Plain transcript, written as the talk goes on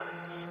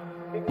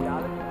Big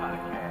Knowledge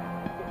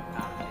Podcast.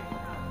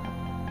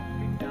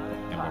 Big Knowledge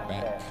And we're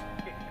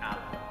back. Big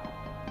Knowledge.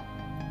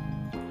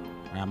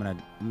 All right,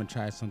 I'm gonna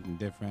try something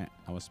different.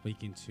 I was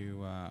speaking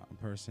to a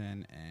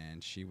person,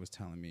 and she was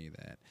telling me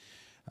that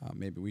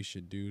maybe we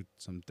should do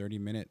some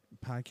 30-minute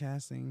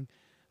podcasting,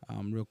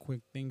 real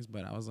quick things.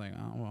 But I was like,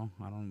 oh well,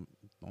 I don't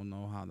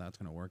know how that's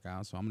gonna work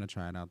out. So I'm gonna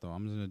try it out though.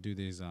 I'm just gonna do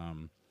these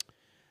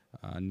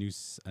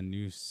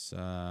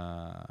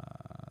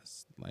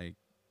like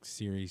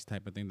series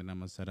type of thing that I'm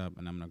gonna set up,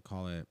 and I'm gonna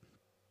call it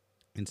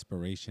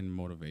inspiration,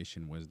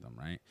 motivation, wisdom.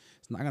 Right?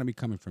 It's not gonna be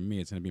coming from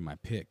me. It's gonna be my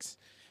picks.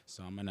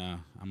 So I'm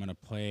gonna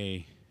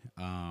play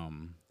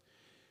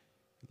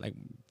like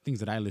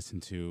things that I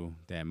listen to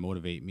that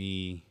motivate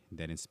me,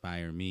 that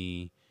inspire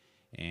me,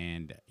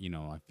 and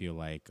I feel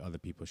like other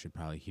people should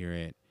probably hear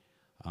it.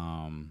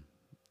 I'm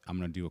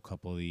gonna do a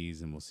couple of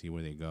these, and we'll see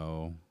where they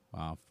go.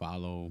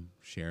 Follow,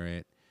 share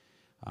it,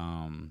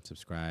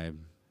 subscribe.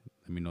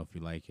 Let me know if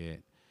you like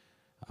it.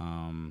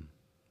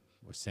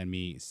 Or send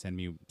me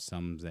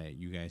some that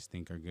you guys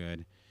think are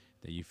good,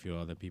 that you feel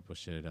other people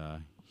should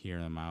hear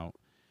them out.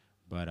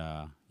 But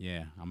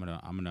yeah, I'm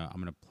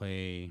gonna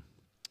play.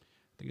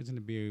 I think it's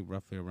gonna be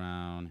roughly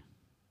around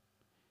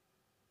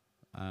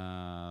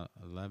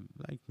 11,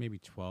 like maybe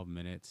 12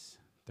 minutes,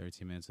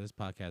 13 minutes. So this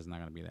podcast is not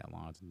gonna be that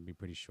long. It's gonna be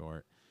pretty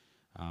short.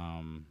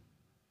 I'm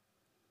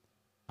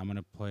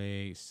gonna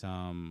play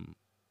some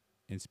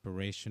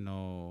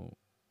inspirational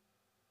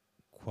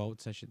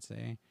quotes, I should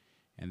say,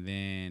 and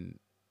then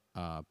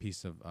a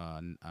piece of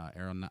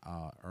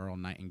Earl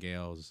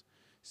Nightingale's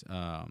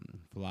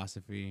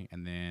philosophy,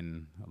 and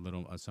then a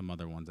little some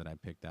other ones that I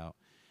picked out,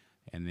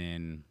 and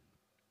then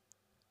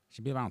it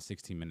should be around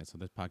 16 minutes. So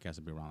this podcast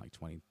will be around like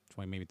 20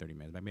 maybe 30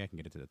 minutes. Maybe I can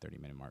get it to the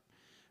 30-minute mark.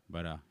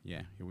 But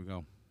yeah, here we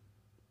go.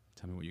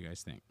 Tell me what you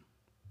guys think.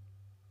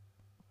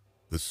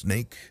 The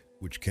snake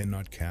which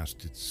cannot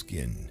cast its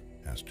skin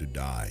has to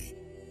die,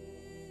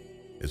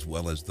 as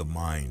well as the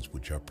minds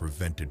which are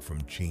prevented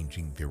from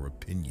changing their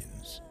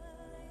opinions.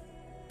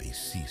 They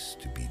cease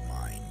to be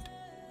mind.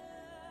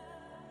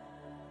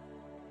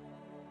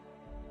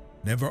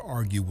 Never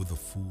argue with a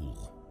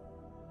fool.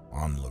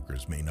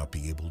 Onlookers may not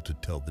be able to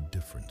tell the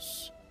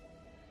difference.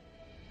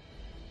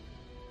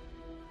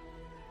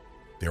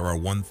 There are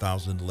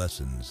 1,000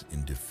 lessons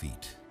in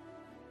defeat,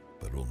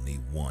 but only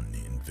one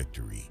in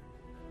victory.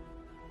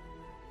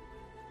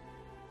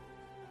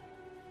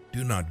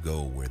 Do not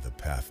go where the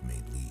path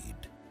may lead.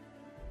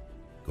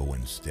 Go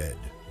instead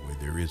where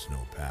there is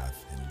no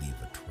path and leave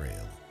a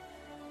trail.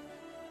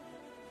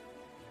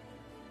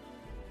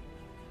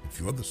 If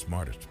you're the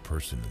smartest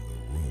person in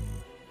the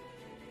room,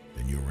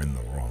 then you're in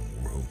the wrong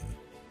room.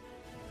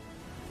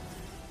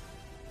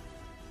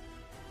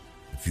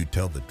 If you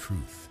tell the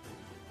truth,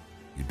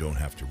 you don't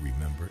have to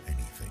remember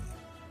anything.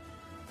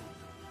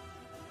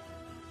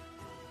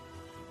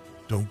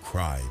 Don't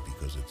cry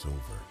because it's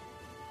over.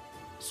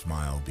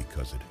 Smile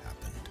because it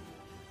happened.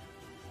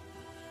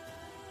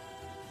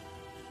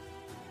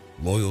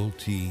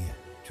 Loyalty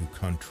to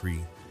country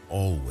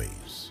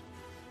always.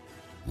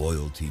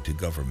 Loyalty to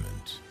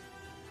government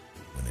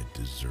when it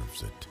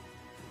deserves it.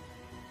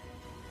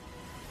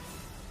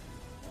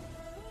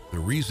 The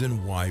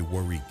reason why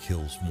worry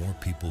kills more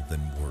people than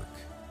work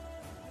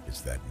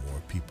is that more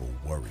people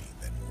worry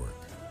than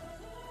work.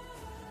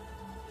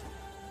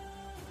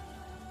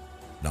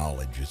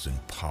 Knowledge is in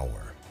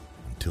power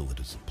until it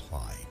is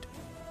applied.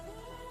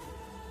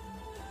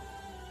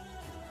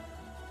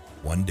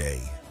 One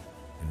day,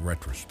 in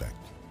retrospect,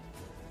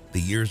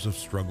 the years of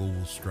struggle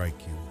will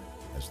strike you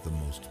as the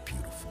most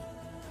beautiful.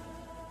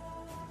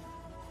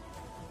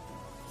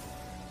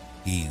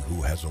 He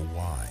who has a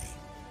why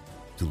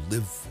to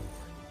live for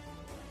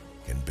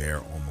can bear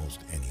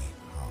almost any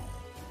how.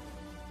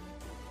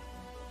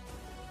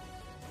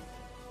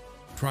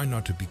 Try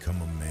not to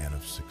become a man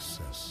of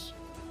success.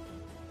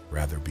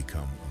 Rather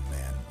become a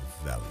man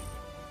of value.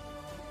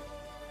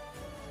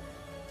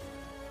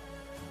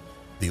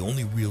 The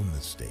only real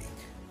mistake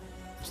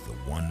is the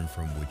one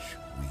from which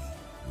we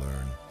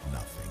learn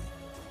nothing.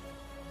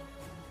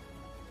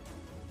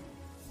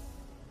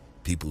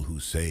 People who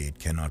say it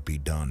cannot be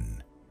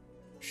done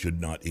should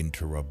not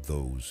interrupt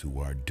those who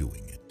are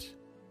doing it.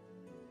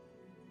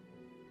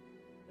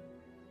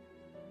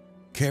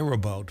 Care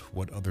about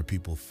what other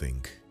people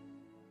think,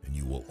 and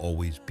you will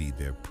always be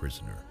their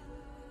prisoner.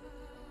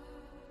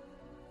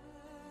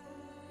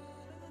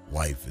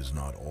 Life is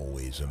not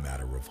always a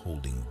matter of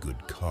holding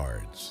good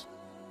cards,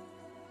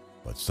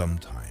 but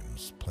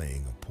sometimes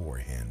playing a poor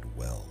hand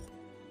well.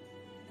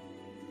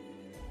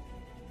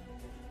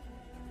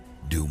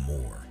 Do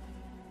more.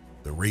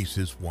 The race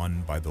is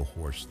won by the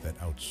horse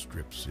that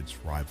outstrips its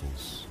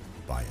rivals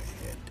by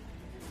a head.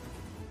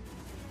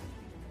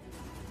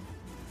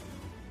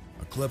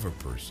 A clever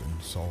person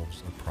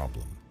solves a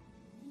problem.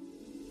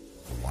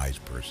 A wise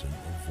person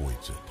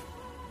avoids it.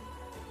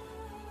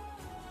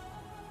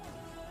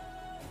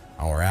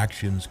 Our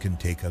actions can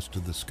take us to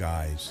the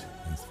skies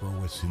and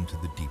throw us into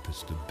the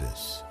deepest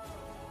abyss.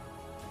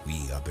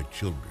 We are the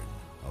children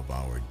of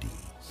our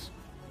deeds.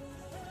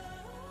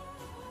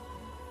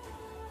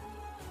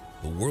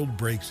 The world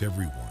breaks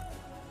everyone,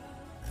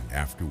 and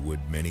afterward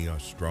many are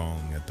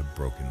strong at the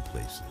broken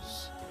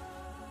places.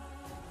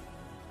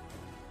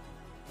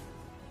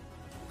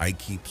 I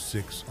keep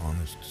 6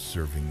 honest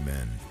serving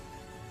men.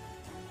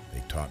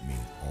 They taught me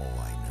all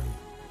I knew.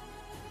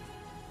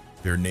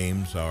 Their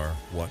names are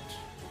what,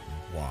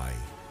 and why,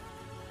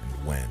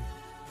 and when,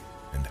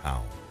 and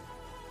how,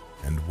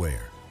 and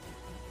where,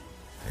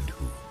 and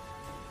who.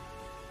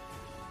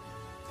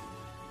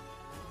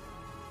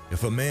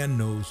 If a man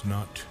knows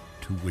not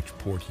to which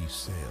port he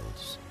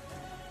sails,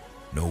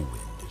 no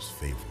wind is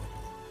favorable.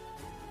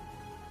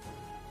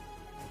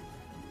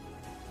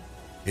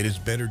 It is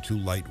better to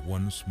light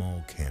one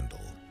small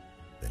candle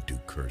than to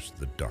curse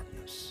the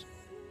darkness.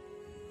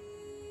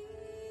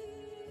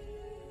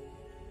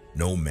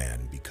 No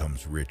man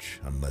becomes rich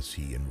unless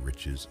he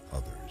enriches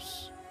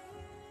others.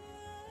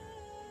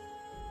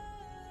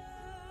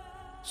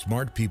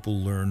 Smart people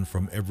learn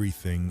from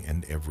everything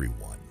and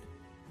everyone.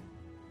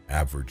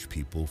 Average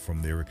people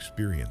from their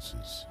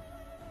experiences.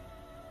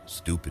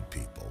 Stupid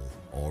people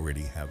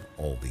already have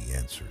all the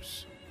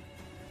answers.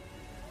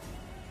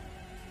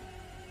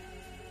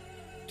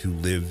 To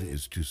live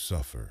is to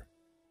suffer.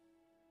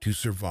 To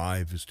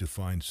survive is to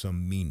find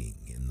some meaning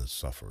in the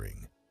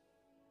suffering.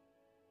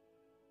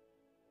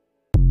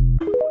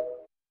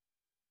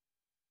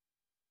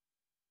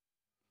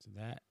 So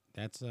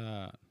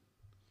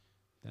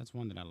that's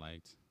one that I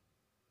liked.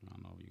 I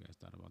don't know if you guys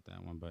thought about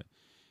that one, but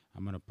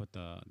I'm gonna put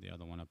the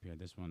other one up here.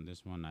 This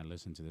one I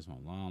listened to this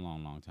one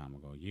long time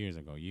ago, years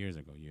ago.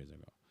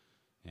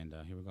 And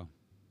here we go.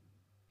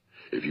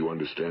 If you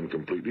understand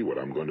completely what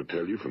I'm going to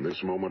tell you from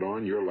this moment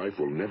on, your life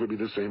will never be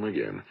the same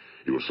again.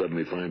 You will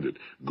suddenly find that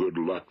good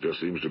luck just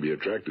seems to be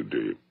attracted to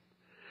you.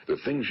 The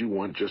things you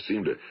want just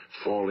seem to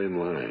fall in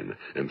line,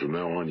 and from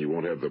now on you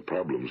won't have the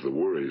problems, the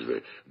worries,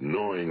 the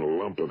gnawing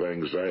lump of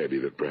anxiety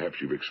that perhaps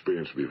you've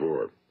experienced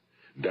before.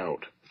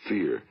 Doubt,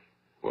 fear,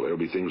 well, they'll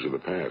be things of the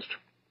past.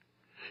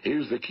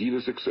 Here's the key to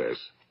success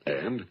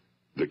and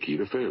the key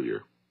to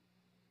failure.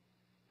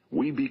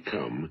 We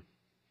become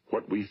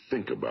what we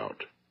think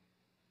about.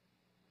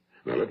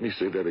 Now let me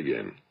say that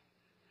again.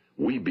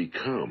 We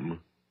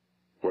become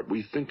what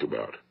we think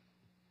about.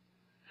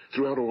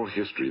 Throughout all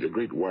history, the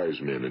great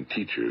wise men and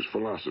teachers,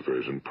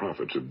 philosophers and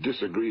prophets have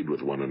disagreed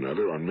with one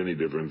another on many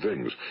different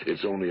things.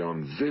 It's only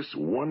on this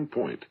one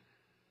point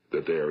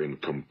that they are in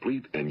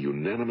complete and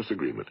unanimous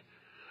agreement.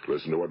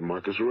 Listen to what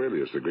Marcus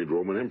Aurelius, the great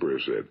Roman emperor,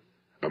 said.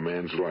 A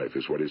man's life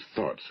is what his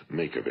thoughts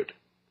make of it.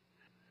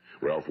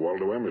 Ralph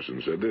Waldo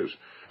Emerson said this,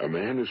 a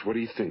man is what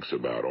he thinks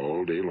about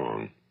all day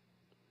long.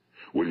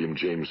 William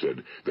James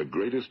said, the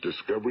greatest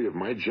discovery of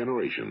my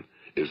generation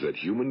is that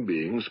human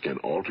beings can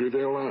alter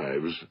their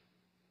lives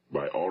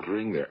by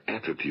altering their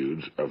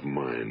attitudes of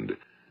mind.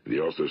 And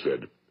he also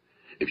said,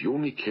 if you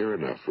only care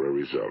enough for a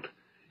result,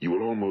 you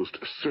will almost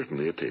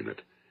certainly attain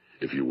it.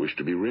 If you wish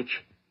to be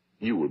rich,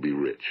 you will be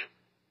rich.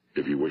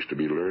 If you wish to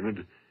be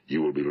learned,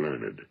 you will be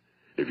learned.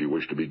 If you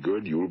wish to be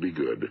good, you will be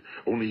good.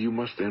 Only you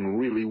must then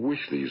really wish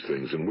these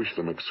things and wish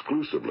them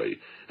exclusively,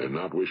 and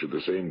not wish at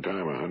the same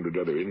time 100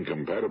 other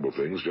incompatible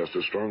things just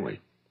as strongly.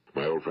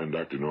 My old friend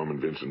Dr. Norman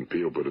Vincent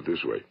Peale put it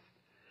this way.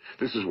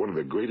 This is one of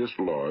the greatest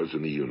laws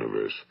in the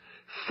universe.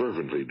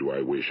 Fervently do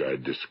I wish I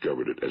had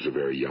discovered it as a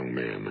very young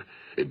man.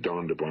 It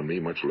dawned upon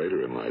me much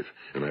later in life,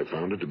 and I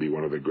found it to be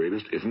one of the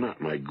greatest, if not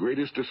my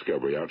greatest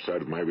discovery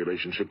outside of my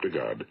relationship to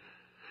God.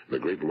 The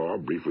great law,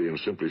 briefly and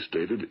simply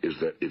stated, is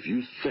that if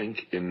you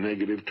think in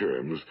negative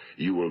terms,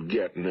 you will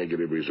get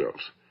negative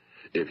results.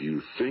 If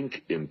you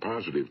think in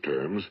positive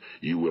terms,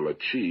 you will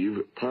achieve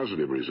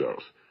positive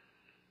results.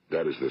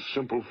 That is the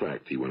simple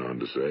fact, he went on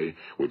to say,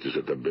 which is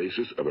at the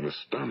basis of an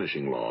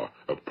astonishing law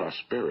of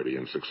prosperity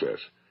and success.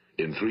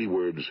 In 3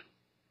 words,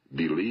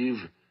 believe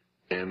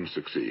and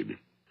succeed.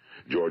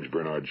 George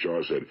Bernard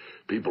Shaw said,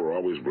 people are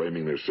always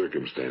blaming their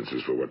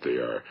circumstances for what they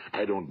are.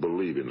 I don't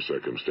believe in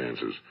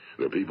circumstances.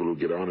 The people who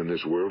get on in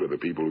this world are the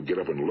people who get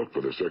up and look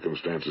for the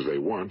circumstances they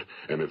want,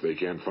 and if they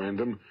can't find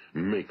them,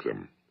 make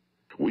them.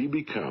 We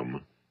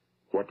become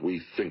what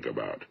we think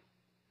about.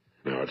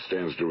 Now, it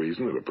stands to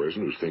reason that a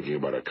person who's thinking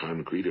about a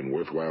concrete and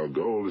worthwhile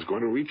goal is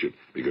going to reach it,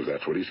 because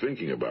that's what he's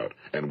thinking about,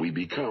 and we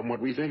become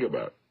what we think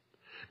about.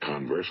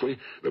 Conversely,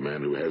 the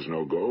man who has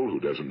no goal, who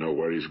doesn't know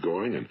where he's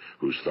going, and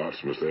whose thoughts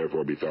must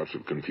therefore be thoughts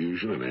of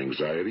confusion and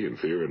anxiety and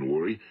fear and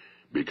worry,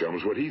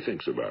 becomes what he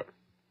thinks about.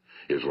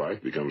 His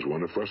life becomes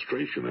one of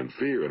frustration and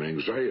fear and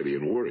anxiety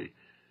and worry.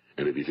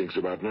 And if he thinks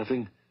about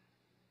nothing,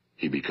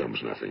 he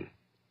becomes nothing.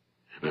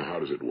 Now, how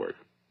does it work?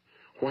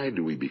 Why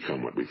do we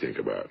become what we think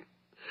about?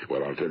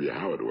 Well, I'll tell you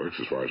how it works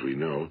as far as we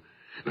know.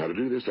 Now, to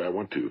do this, I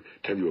want to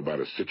tell you about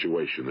a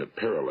situation that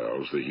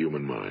parallels the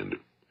human mind.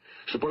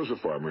 Suppose a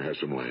farmer has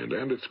some land,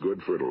 and it's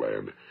good fertile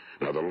land.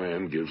 Now, the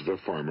land gives the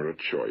farmer a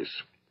choice.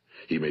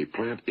 He may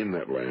plant in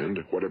that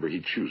land whatever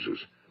he chooses.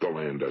 The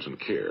land doesn't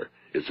care.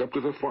 It's up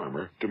to the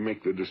farmer to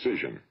make the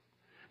decision.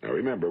 Now,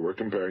 remember, we're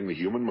comparing the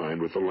human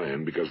mind with the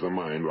land because the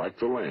mind, like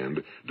the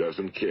land,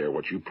 doesn't care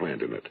what you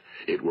plant in it.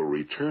 It will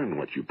return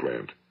what you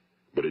plant,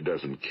 but it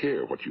doesn't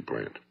care what you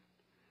plant.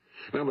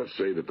 Now let's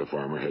say that the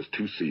farmer has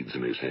 2 seeds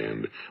in his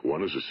hand.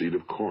 One is a seed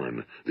of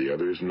corn, the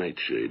other is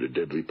nightshade, a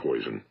deadly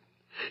poison.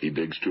 He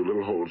digs 2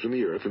 little holes in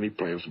the earth and he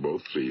plants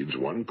both seeds,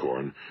 one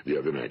corn, the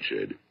other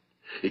nightshade.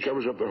 He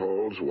covers up the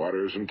holes,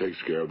 waters, and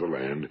takes care of the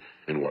land,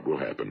 and what will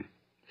happen?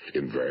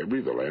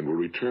 Invariably the land will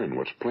return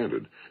what's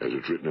planted. As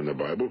it's written in the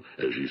Bible,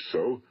 as ye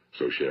sow,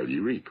 so shall ye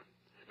reap.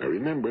 Now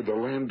remember, the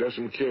land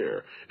doesn't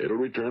care. It'll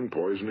return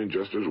poison in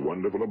just as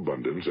wonderful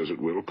abundance as it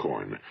will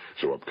corn.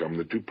 So up come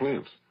the 2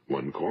 plants,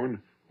 one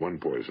corn, one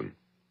poison.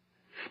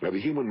 Now the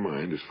human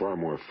mind is far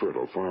more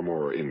fertile, far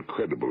more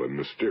incredible and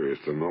mysterious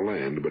than the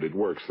land, but it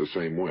works the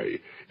same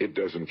way. It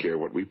doesn't care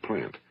what we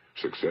plant.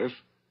 Success,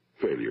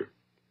 failure.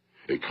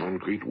 A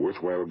concrete,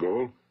 worthwhile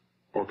goal,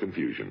 or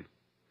confusion.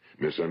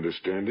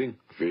 Misunderstanding,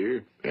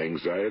 fear,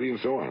 anxiety, and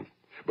so on.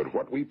 But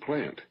what we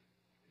plant,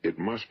 it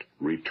must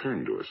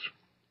return to us.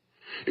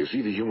 You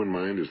see, the human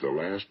mind is the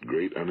last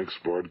great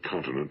unexplored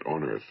continent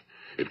on Earth.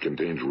 It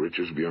contains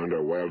riches beyond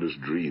our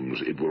wildest dreams.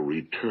 It will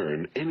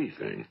return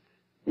anything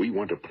we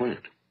want to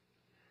plant.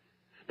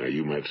 Now,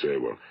 you might say,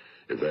 well,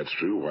 if that's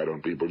true, why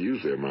don't people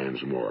use their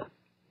minds more?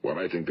 Well,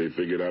 I think they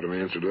figured out an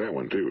answer to that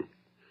one, too.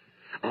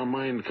 Our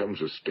mind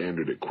comes as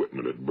standard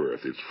equipment at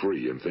birth. It's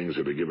free, and things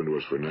that are given to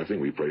us for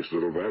nothing we place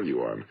little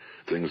value on.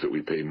 Things that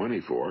we pay money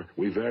for,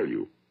 we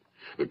value.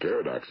 The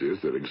paradox is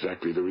that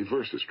exactly the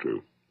reverse is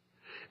true.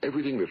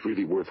 Everything that's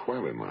really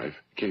worthwhile in life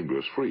came to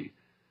us free.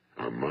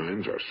 Our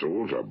minds, our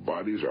souls, our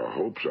bodies, our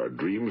hopes, our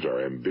dreams,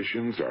 our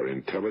ambitions, our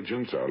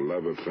intelligence, our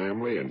love of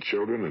family and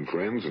children and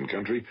friends and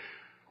country,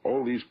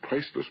 all these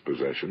priceless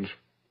possessions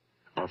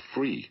are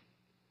free.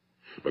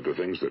 But the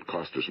things that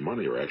cost us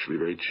money are actually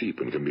very cheap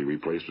and can be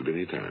replaced at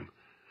any time.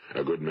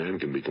 A good man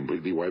can be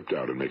completely wiped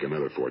out and make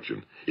another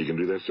fortune. He can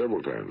do that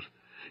several times.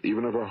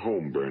 Even if our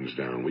home burns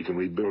down, we can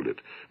rebuild it.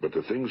 But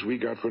the things we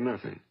got for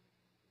nothing,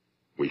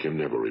 we can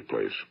never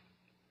replace.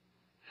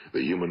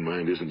 The human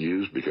mind isn't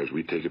used because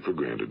we take it for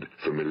granted.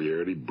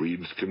 Familiarity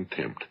breeds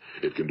contempt.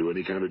 It can do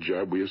any kind of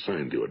job we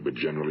assign to it, but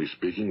generally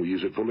speaking, we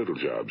use it for little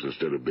jobs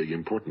instead of big,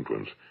 important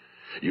ones.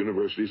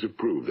 Universities have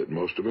proved that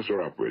most of us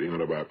are operating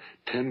on about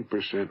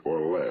 10%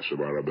 or less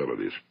of our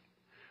abilities.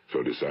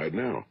 So decide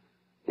now,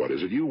 what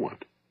is it you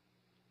want?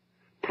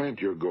 Plant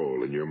your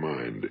goal in your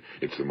mind.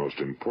 It's the most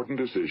important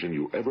decision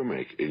you'll ever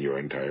make in your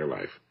entire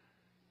life.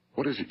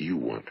 What is it you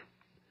want?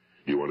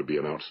 Do you want to be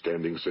an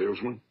outstanding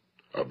salesman?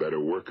 A better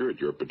worker at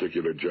your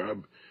particular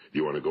job? Do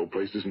you want to go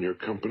places in your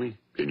company,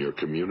 in your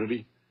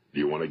community? Do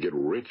you want to get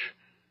rich?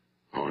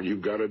 All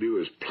you've got to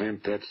do is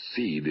plant that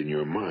seed in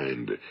your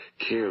mind,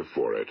 care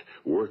for it,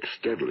 work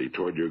steadily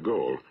toward your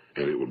goal,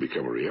 and it will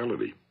become a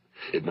reality.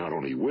 It not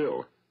only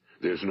will,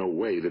 there's no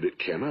way that it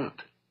cannot.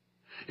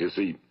 You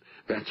see,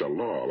 that's a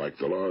law, like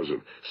the laws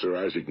of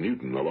Sir Isaac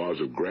Newton, the laws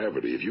of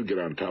gravity. If you get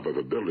on top of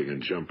a building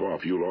and jump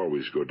off, you'll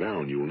always go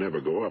down. You'll never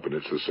go up, and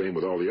it's the same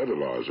with all the other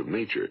laws of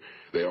nature.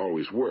 They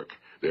always work.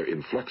 They're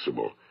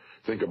inflexible.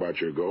 Think about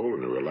your goal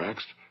in a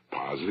relaxed,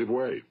 positive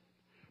way.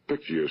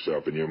 Picture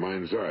yourself in your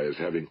mind's eye as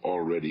having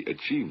already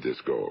achieved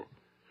this goal.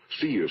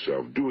 See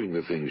yourself doing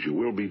the things you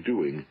will be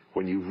doing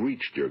when you've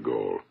reached your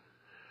goal.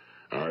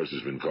 Ours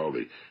has been called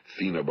the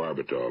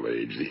phenobarbital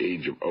age, the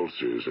age of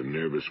ulcers and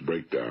nervous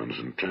breakdowns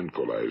and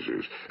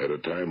tranquilizers. At a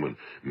time when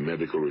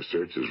medical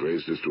research has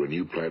raised us to a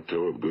new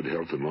plateau of good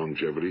health and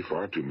longevity,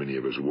 far too many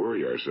of us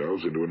worry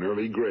ourselves into an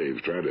early grave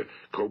trying to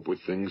cope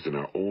with things in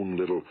our own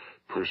little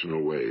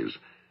personal ways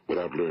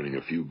without learning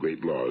a few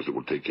great laws that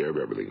will take care of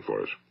everything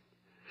for us.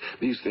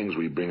 These things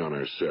we bring on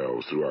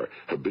ourselves through our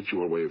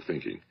habitual way of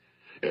thinking.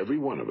 Every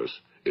one of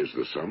us is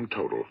the sum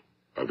total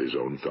of his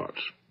own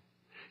thoughts.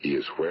 He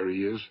is where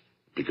he is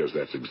because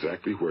that's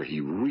exactly where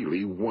he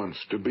really wants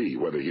to be,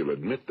 whether he'll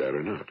admit that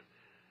or not.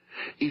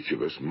 Each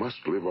of us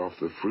must live off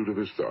the fruit of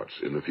his thoughts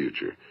in the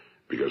future,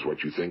 because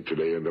what you think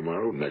today and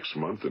tomorrow, next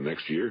month and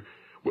next year,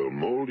 will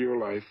mold your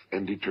life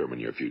and determine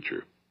your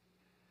future.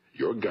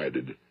 You're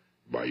guided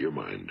by your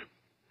mind.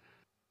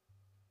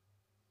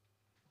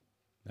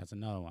 That's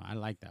another one. I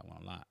like that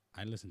one a lot.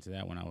 I listened to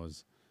that when I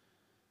was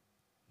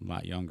a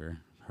lot younger.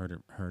 Heard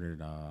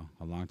it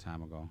a long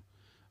time ago.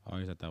 I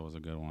always thought that was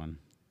a good one.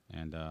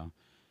 And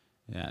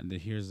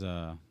here's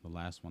the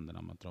last one that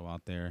I'm gonna throw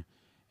out there.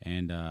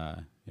 And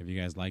if you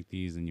guys like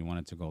these and you want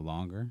it to go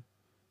longer,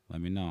 let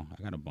me know.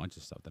 I got a bunch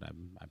of stuff that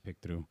I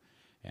picked through,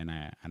 and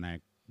I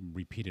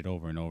repeat it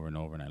over and over and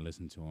over, and I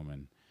listen to them,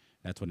 and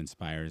that's what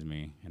inspires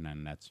me. And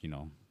then that's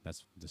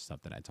the stuff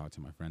that I talk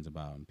to my friends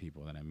about and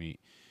people that I meet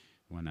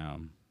when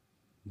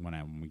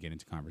we get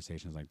into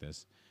conversations like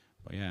this.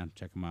 But yeah,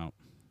 check them out.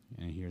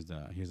 And here's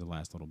the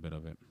last little bit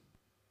of it.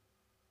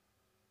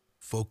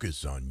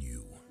 Focus on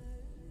you.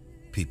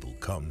 People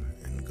come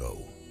and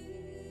go.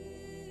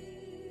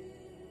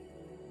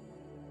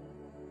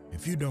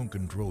 If you don't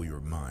control your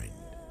mind,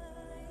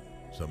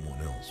 someone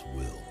else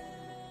will.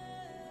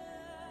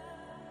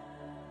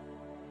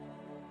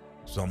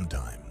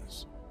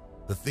 Sometimes,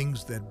 the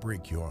things that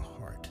break your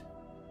heart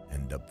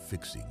end up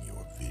fixing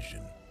your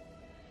vision.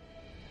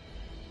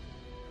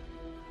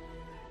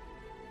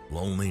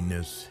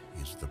 Loneliness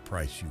is the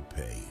price you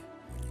pay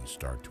when you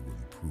start to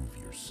improve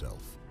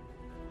yourself.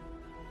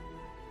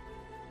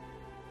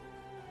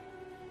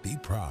 Be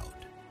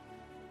proud.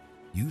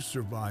 You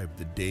survived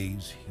the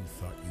days you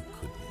thought you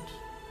couldn't.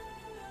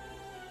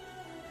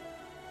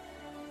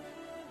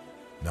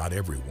 Not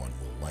everyone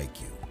will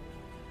like you.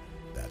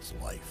 That's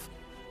life.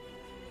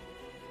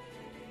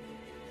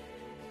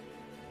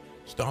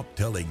 Stop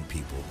telling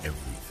people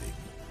everything.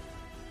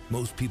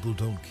 Most people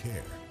don't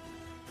care,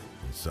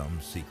 and some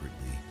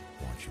secretly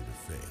want you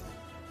to fail.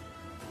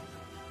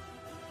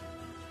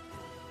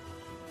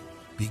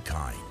 Be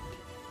kind,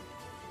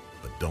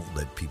 but don't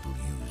let people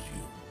use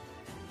you.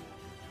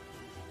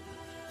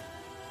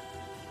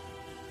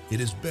 It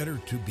is better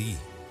to be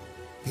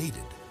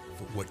hated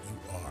for what you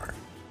are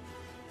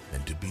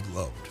than to be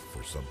loved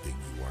for something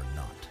you are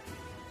not.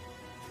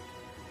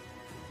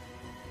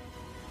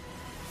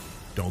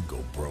 Don't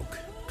go broke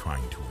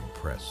trying to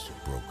impress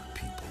broke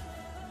people.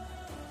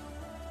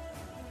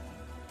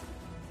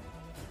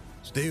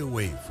 Stay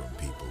away from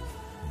people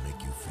who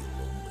make you feel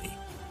lonely.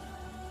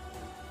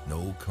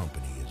 No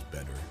company is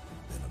better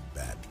than a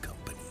bad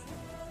company.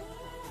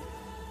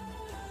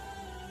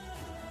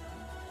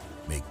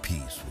 Make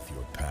peace with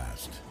your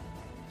past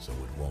so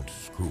it won't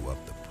screw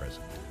up the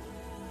present.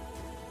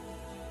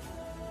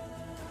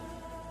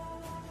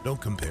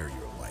 Don't compare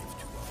your life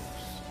to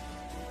others.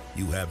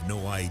 You have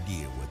no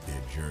idea what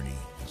their journey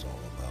is all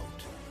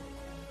about.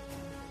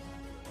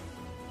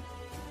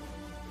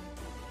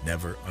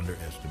 Never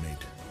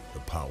underestimate the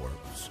power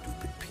of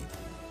stupid people.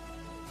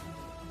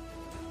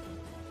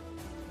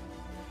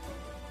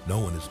 No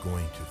one is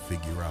going to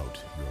figure out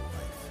your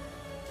life.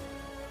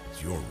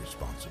 It's your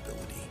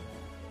responsibility.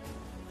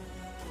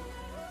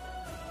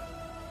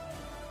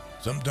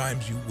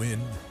 Sometimes you win,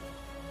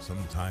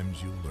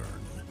 sometimes you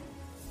learn.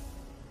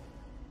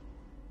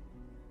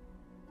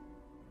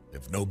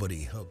 If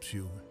nobody helps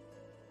you,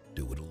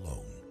 do it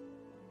alone.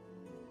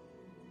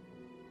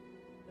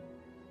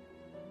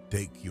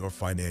 Take your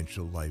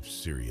financial life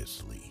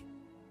seriously.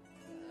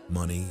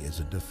 Money is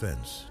a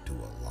defense to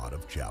a lot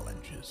of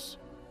challenges.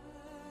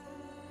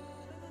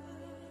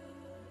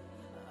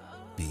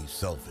 Be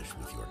selfish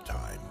with your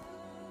time.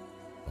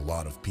 A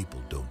lot of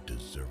people don't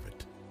deserve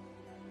it.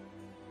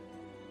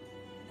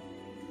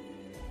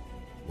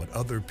 What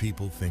other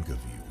people think of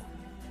you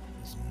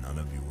is none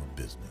of your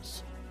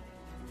business.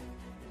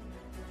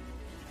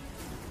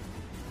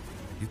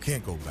 You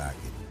can't go back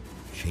and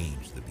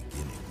change the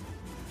beginning,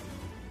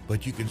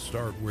 but you can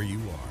start where you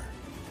are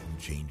and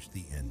change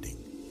the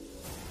ending.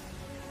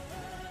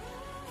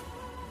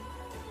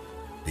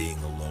 Being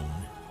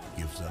alone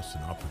gives us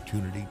an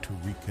opportunity to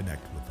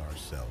reconnect with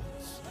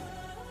ourselves.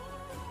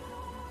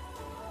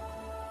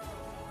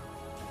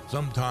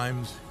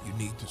 Sometimes you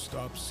need to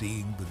stop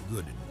seeing the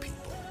good in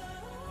people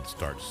and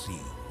start seeing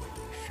what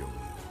they show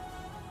you.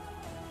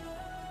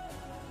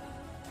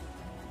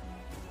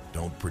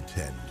 Don't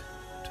pretend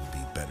to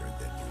be better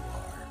than you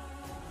are.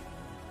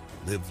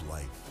 Live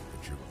life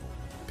at your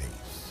own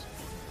pace.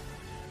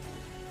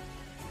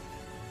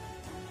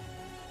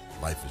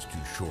 Life is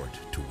too short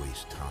to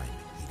waste time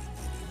hating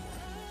anyone.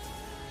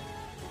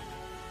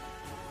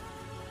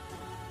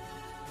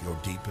 Your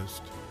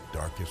deepest,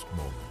 darkest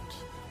moment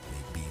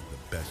may be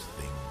the best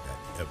thing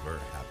that ever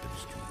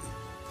happens to you.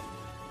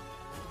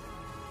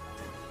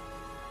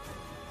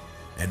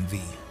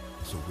 Envy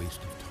is a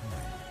waste of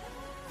time.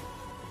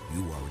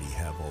 You already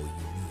have all you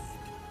need.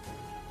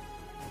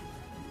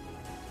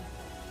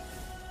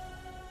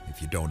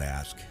 If you don't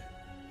ask,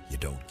 you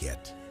don't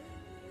get.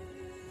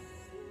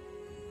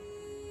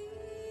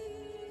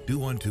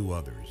 Do unto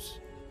others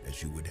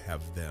as you would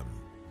have them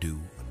do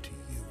unto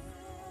you.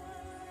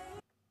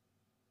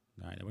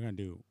 All right, we're gonna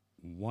do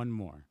one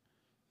more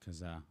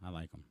because I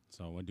like them.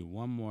 So we'll do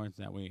one more.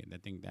 That way, I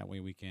think that way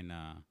we can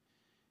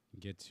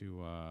get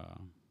to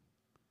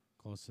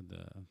close to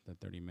the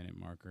 30-minute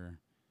marker,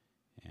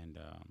 and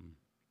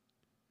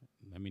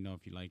let me know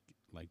if you like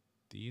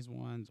these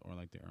ones or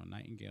like the Earl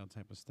Nightingale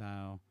type of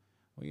style.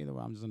 Well, either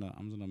way, I'm just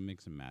gonna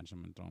mix and match.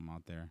 I'm gonna throw them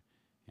out there,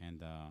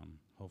 and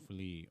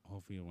hopefully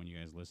when you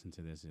guys listen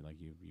to this,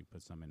 you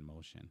put some in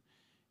motion,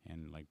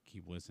 and like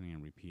keep listening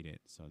and repeat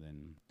it, so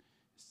then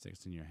it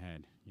sticks in your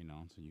head,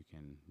 so you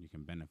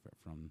can benefit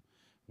from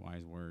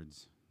wise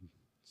words.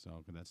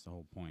 So 'cause that's the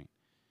whole point,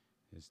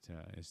 is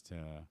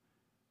to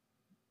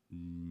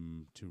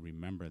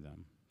remember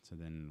them. So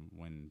then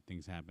when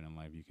things happen in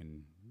life, you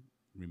can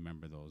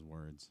remember those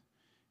words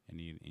and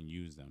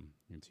use them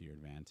to your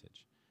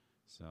advantage.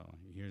 So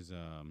here's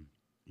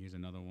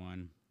another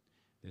one.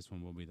 This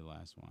one will be the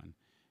last one,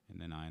 and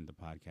then I end the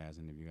podcast.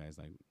 And if you guys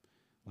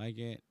like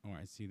it, or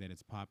I see that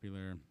it's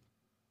popular,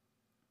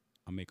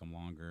 I'll make them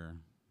longer,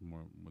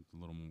 more with a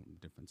little more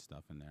different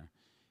stuff in there.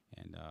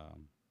 And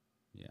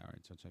yeah, all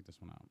right. So check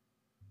this one out.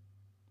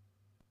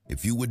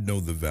 If you would know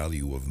the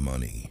value of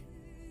money,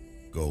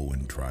 go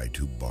and try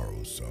to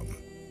borrow some.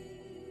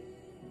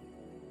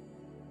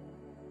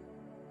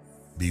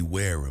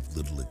 Beware of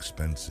little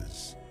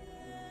expenses.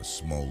 A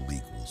small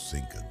leak will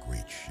sink a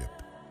great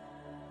ship.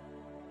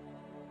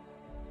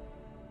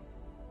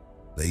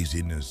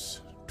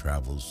 Laziness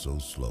travels so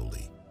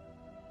slowly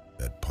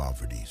that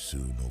poverty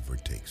soon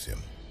overtakes him.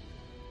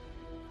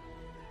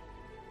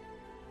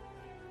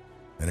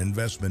 An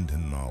investment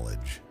in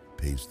knowledge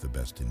pays the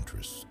best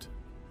interest.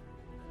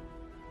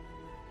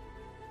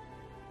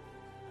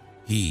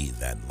 He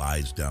that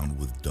lies down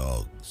with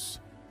dogs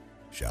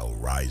shall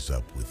rise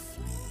up with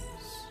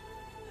fleas.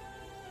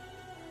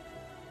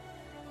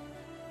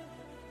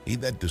 He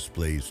that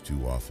displays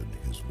too often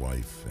his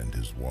wife and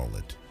his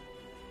wallet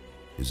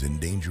is in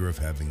danger of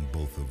having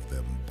both of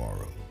them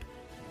borrowed.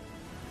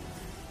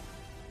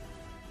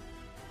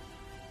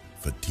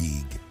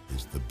 Fatigue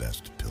is the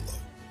best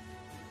pillow.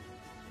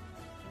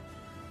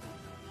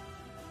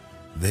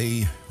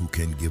 They who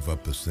can give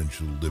up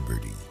essential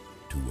liberty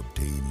to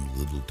obtain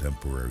little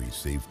temporary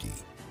safety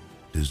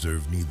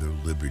deserve neither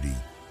liberty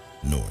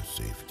nor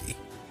safety.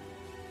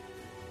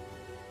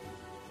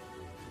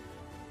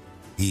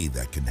 He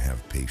that can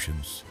have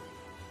patience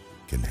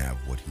can have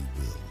what he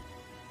will.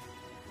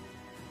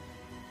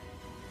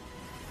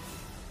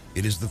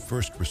 It is the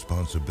first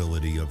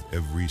responsibility of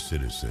every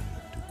citizen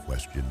to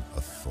question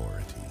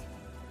authority.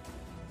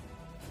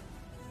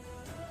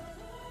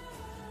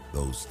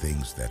 Those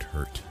things that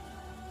hurt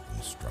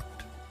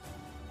instruct.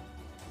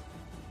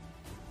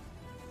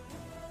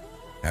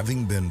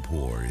 Having been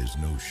poor is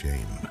no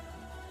shame,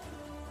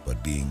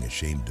 but being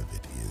ashamed of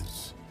it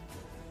is.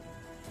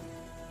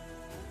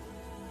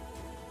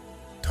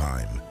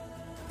 Time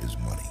is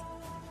money.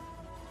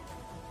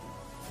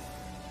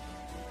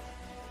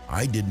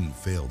 I didn't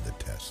fail the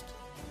test.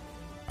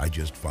 I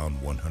just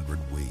found 100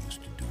 ways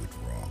to do it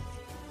wrong.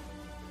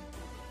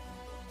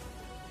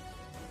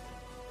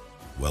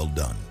 Well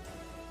done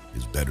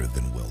is better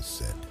than well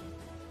said.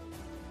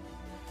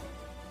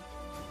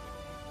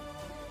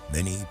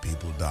 Many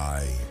people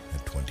die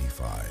at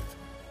 25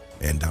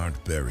 and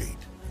aren't buried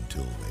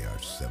until they are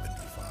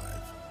 75.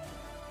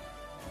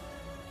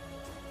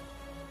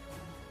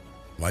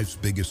 Life's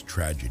biggest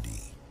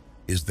tragedy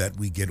is that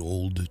we get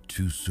old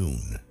too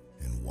soon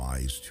and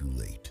wise too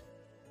late.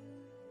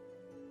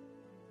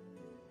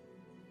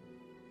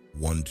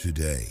 One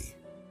today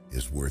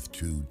is worth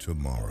 2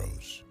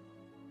 tomorrows.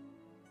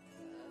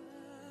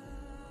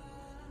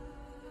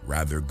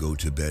 Rather go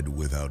to bed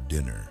without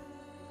dinner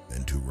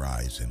than to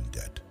rise in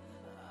debt.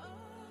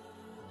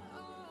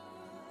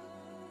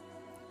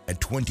 At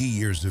 20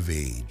 years of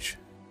age,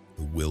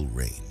 the will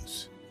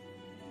reigns.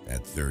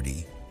 At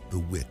 30, the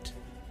wit.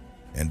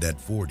 And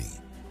at 40,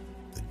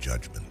 the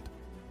judgment.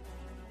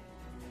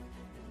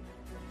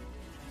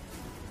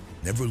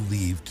 Never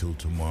leave till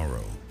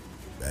tomorrow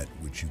that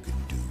which you can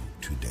do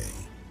today.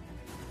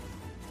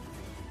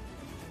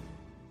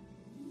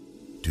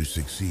 To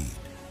succeed,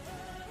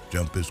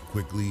 jump as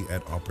quickly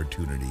at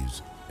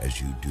opportunities as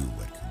you do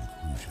at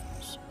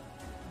conclusions.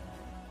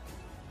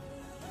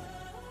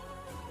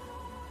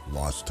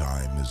 Lost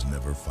time is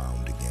never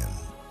found again.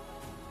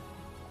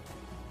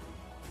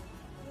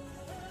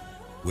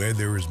 Where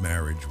there is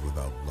marriage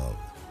without love,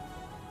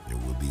 there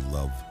will be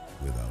love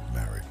without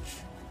marriage.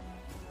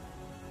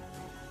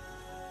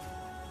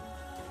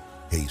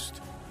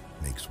 Haste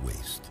makes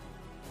waste.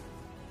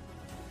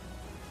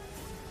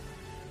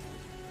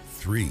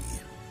 3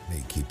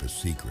 may keep a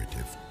secret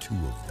if 2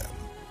 of them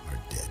are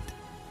dead.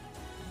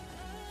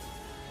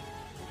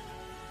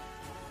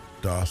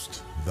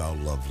 Dost thou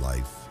love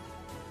life?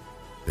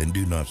 Then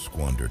do not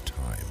squander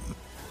time,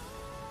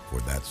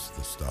 for that's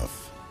the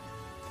stuff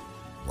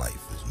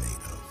life is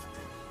made of.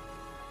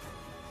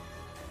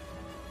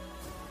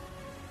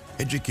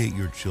 Educate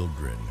your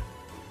children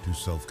to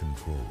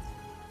self-control,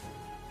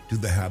 to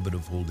the habit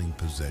of holding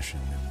possession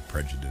and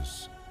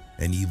prejudice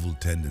and evil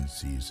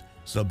tendencies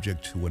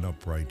subject to an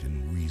upright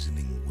and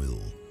reasoning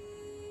will,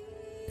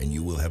 and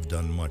you will have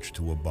done much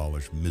to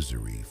abolish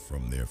misery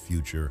from their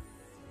future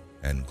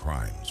and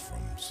crimes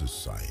from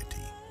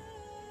society.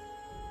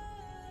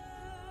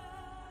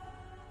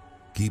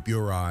 Keep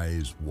your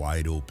eyes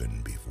wide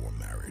open before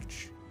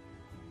marriage,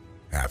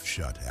 half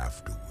shut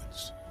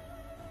afterwards.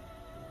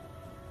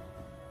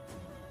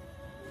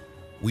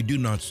 We do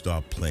not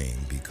stop playing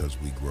because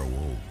we grow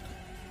old.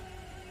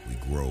 We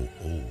grow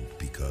old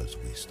because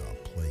we stop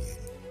playing.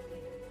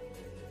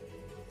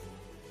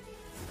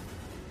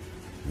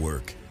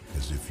 Work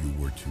as if you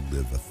were to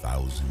live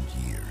 1,000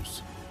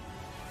 years.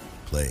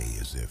 Play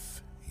as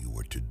if you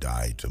were to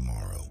die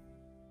tomorrow.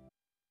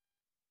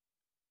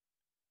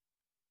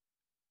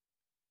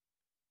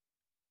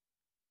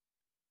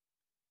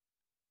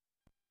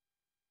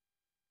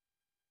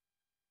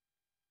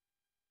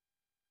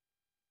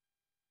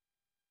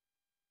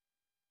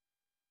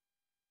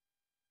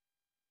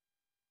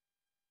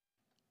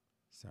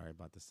 Sorry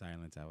about the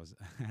silence.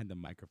 I had the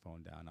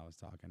microphone down. I was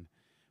talking.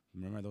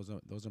 Remember,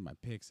 those are my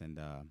picks, and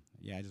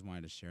yeah, I just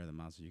wanted to share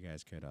them out so you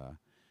guys could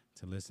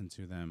to listen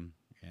to them.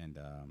 And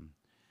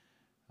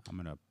I'm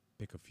gonna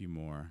pick a few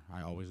more.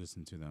 I always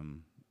listen to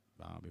them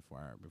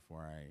before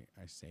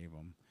I save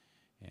them,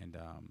 and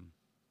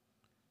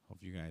hope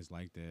you guys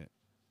liked it.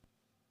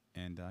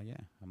 And yeah,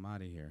 I'm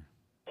out of here.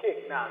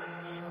 Kick Knowledge.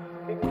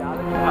 Kick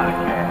Knowledge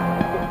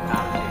Podcast. Kick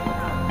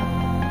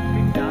Knowledge.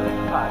 Big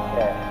Knowledge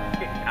Podcast.